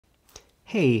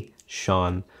Hey,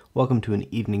 Sean. Welcome to an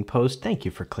evening post. Thank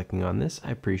you for clicking on this.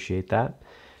 I appreciate that.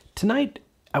 Tonight,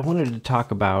 I wanted to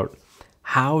talk about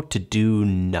how to do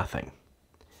nothing.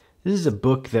 This is a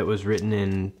book that was written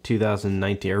in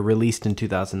 2019, or released in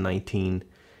 2019,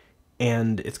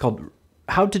 and it's called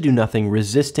How to Do Nothing,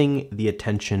 Resisting the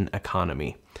Attention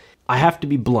Economy. I have to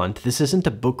be blunt. This isn't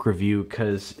a book review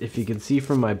because if you can see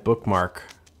from my bookmark,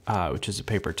 which is a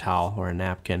paper towel or a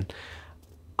napkin,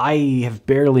 I have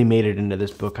barely made it into this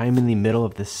book. I'm in the middle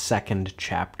of the second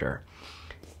chapter.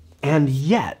 And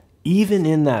yet, even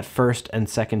in that first and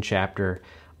second chapter,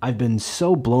 I've been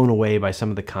so blown away by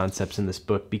some of the concepts in this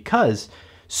book because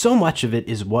so much of it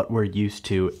is what we're used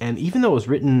to. And even though it was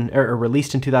written or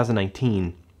released in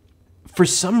 2019, for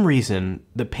some reason,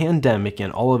 the pandemic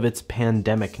and all of its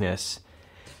pandemicness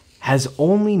has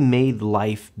only made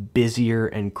life busier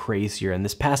and crazier. And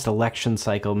this past election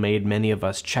cycle made many of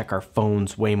us check our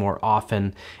phones way more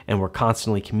often, and we're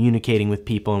constantly communicating with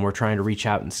people, and we're trying to reach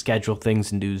out and schedule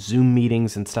things and do Zoom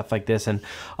meetings and stuff like this. And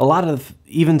a lot of,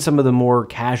 even some of the more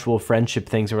casual friendship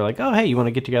things that were like, oh, hey, you want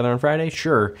to get together on Friday?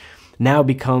 Sure. Now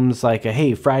becomes like a,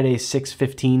 hey, Friday,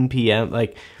 6:15 p.m.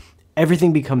 Like,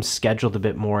 everything becomes scheduled a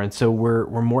bit more, and so we're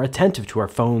more attentive to our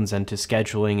phones and to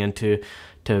scheduling and to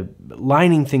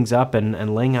lining things up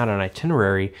and laying out an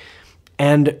itinerary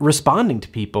and responding to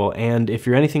people. And if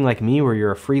you're anything like me, where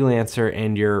you're a freelancer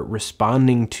and you're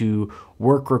responding to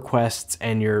work requests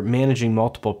and you're managing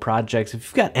multiple projects, if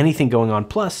you've got anything going on,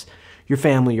 plus your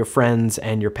family, your friends,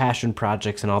 and your passion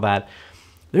projects and all that,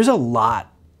 there's a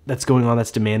lot that's going on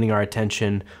that's demanding our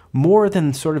attention more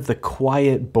than sort of the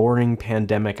quiet, boring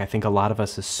pandemic I think a lot of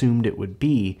us assumed it would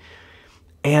be.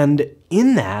 And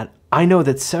in that, I know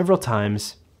that several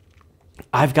times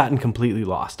I've gotten completely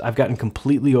lost. I've gotten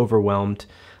completely overwhelmed.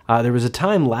 There was a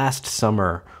time last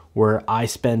summer where I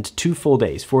spent 2 full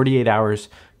days, 48 hours,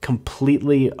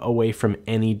 completely away from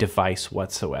any device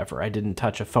whatsoever. I didn't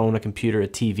touch a phone, a computer, a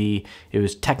TV. It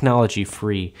was technology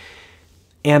free.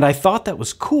 And I thought that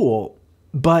was cool,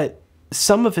 but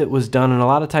some of it was done, and a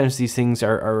lot of times these things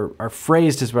are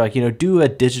phrased as like, do a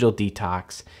digital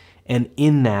detox, and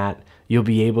in that, you'll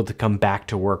be able to come back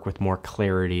to work with more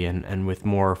clarity and with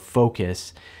more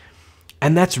focus.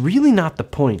 And that's really not the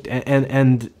point.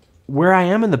 And where I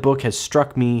am in the book has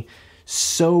struck me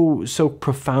so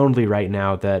profoundly right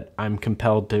now that I'm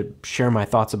compelled to share my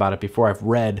thoughts about it before I've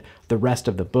read the rest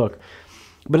of the book.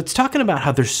 But it's talking about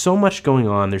how there's so much going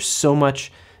on. There's so much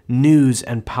news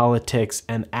and politics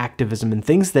and activism and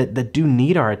things that do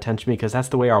need our attention because that's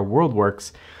the way our world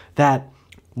works, that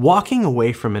walking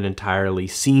away from it entirely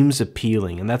seems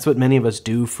appealing. And that's what many of us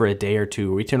do for a day or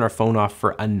two. We turn our phone off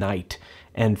for a night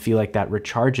and feel like that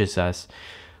recharges us.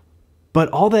 But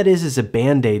all that is a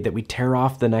Band-Aid that we tear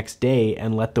off the next day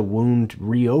and let the wound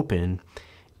reopen.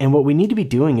 And what we need to be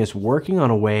doing is working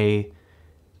on a way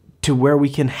to where we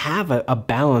can have a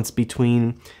balance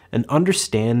between an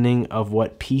understanding of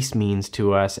what peace means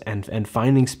to us and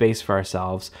finding space for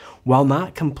ourselves while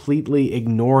not completely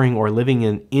ignoring or living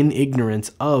in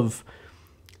ignorance of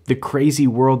the crazy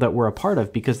world that we're a part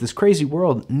of, because this crazy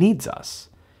world needs us.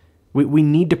 We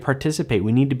need to participate.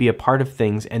 We need to be a part of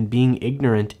things, and being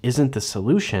ignorant isn't the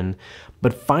solution,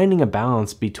 but finding a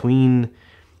balance between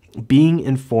being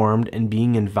informed and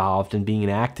being involved and being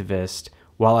an activist,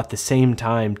 while at the same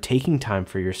time taking time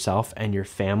for yourself and your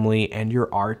family and your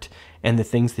art and the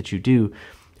things that you do.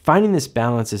 Finding this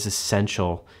balance is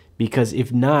essential, because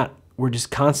if not, we're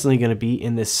just constantly going to be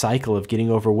in this cycle of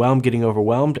getting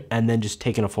overwhelmed, and then just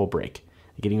taking a full break.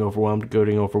 Getting overwhelmed,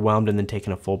 and then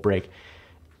taking a full break.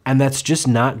 And that's just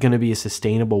not going to be a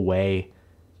sustainable way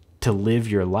to live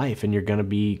your life, and you're going to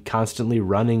be constantly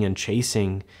running and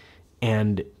chasing,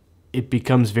 and it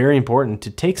becomes very important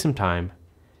to take some time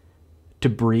to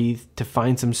breathe, to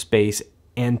find some space,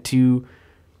 and to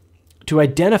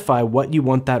identify what you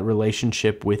want that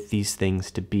relationship with these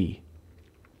things to be.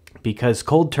 Because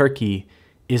cold turkey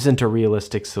isn't a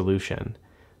realistic solution,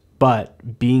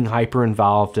 but being hyper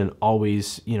involved and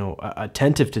always,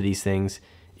 attentive to these things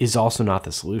is also not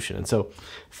the solution. And so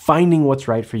finding what's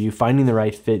right for you, finding the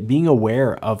right fit, being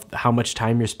aware of how much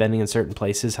time you're spending in certain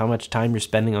places, how much time you're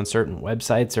spending on certain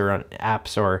websites or on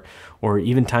apps or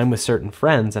even time with certain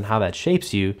friends, and how that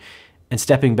shapes you, and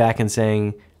stepping back and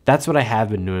saying, that's what I have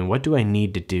been doing. What do I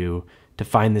need to do to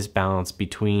find this balance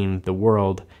between the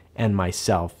world and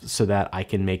myself so that I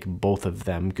can make both of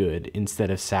them good instead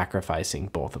of sacrificing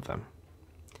both of them?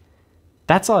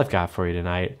 That's all I've got for you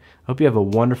tonight. I hope you have a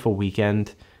wonderful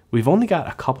weekend. We've only got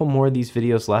a couple more of these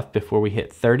videos left before we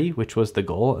hit 30, which was the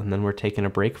goal, and then we're taking a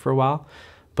break for a while.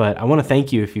 But I want to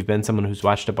thank you if you've been someone who's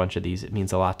watched a bunch of these. It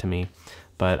means a lot to me.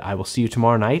 But I will see you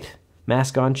tomorrow night.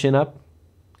 Mask on, chin up.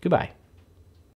 Goodbye.